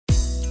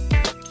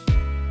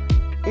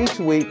Each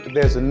week,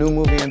 there's a new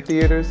movie in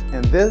theaters,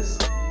 and this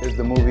is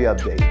the Movie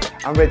Update.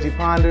 I'm Reggie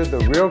Ponder, the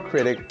real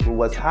critic with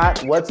what's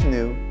hot, what's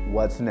new,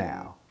 what's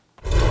now.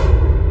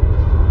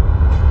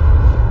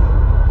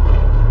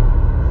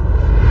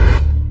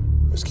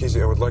 Miss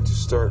Kesey, I would like to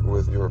start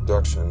with your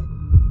abduction.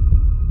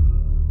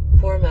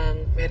 4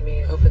 men made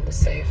me open the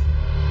safe.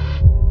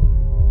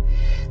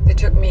 They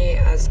took me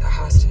as a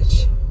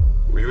hostage.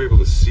 Were you able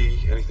to see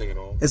anything at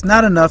all? It's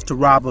not enough to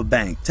rob a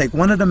bank, take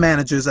one of the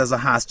managers as a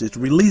hostage,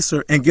 release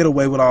her, and get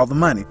away with all the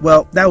money.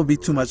 Well, that would be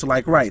too much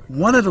like right.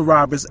 One of the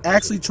robbers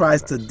actually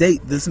tries to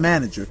date this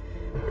manager.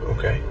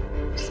 Okay.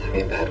 Just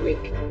having a bad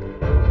week.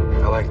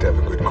 I like to have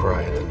a good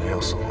cry at the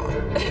nail salon.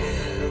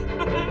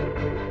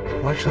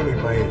 Why should I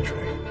be my age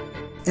ring?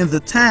 In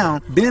The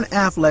Town, Ben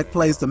Affleck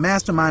plays the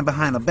mastermind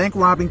behind a bank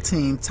robbing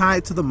team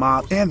tied to the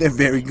mob, and they're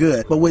very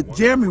good. But with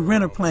Jeremy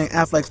Renner playing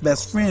Affleck's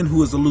best friend,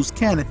 who is a loose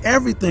cannon,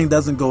 everything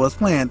doesn't go as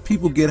planned.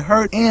 People get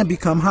hurt and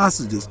become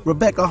hostages.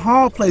 Rebecca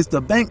Hall plays the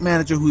bank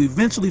manager who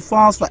eventually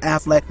falls for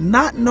Affleck,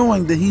 not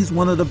knowing that he's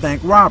one of the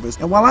bank robbers.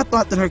 And while I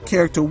thought that her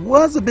character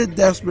was a bit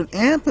desperate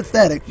and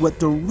pathetic, what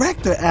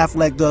director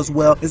Affleck does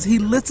well is he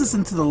lets us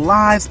into the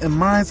lives and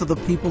minds of the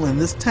people in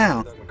this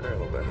town. A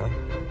little bit, huh?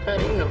 How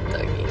do you know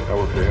Dougie? I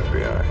work for the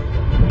FBI.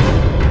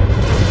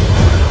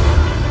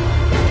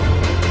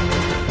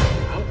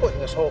 I'm putting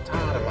this whole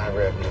town in my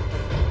rear view.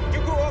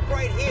 You grew up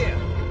right here.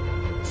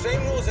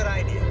 Same rules that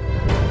I did. I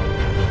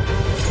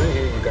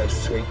hear you got a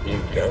sweet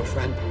new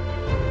girlfriend.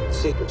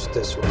 Secret's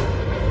this one.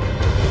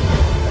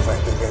 If I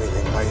think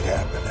anything might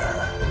happen to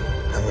her,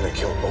 I'm gonna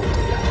kill both of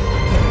you.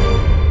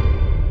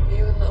 Are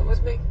you in love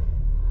with me?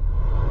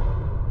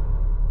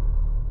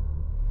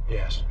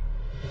 Yes.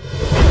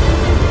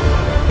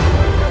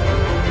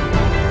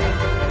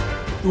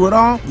 Through it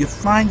all, you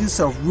find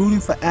yourself rooting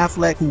for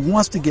Affleck, who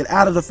wants to get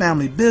out of the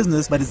family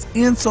business, but is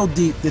in so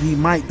deep that he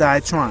might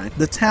die trying.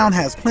 The Town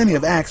has plenty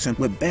of action,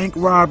 with bank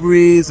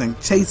robberies and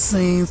chase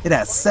scenes. It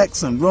has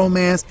sex and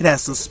romance. It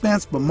has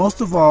suspense, but most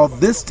of all,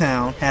 this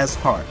town has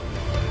heart.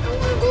 I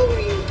want to go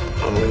with you.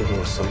 I'm leaving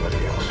with somebody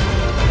else.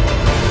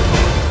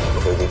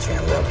 If we get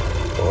jammed up,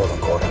 we'll hold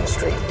a court on the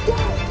street.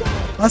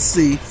 Let's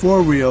see,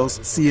 for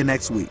reals. See you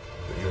next week.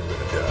 But you're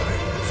gonna die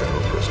in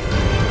federal prison.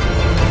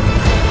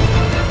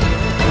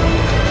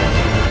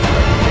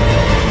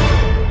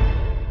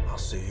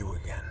 See you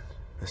again,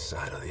 this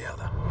side or the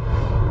other.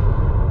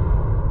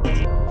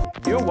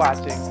 You're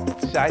watching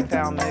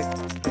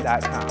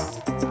ChiTownMix.com.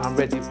 I'm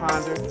Reggie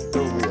Ponder, the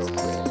real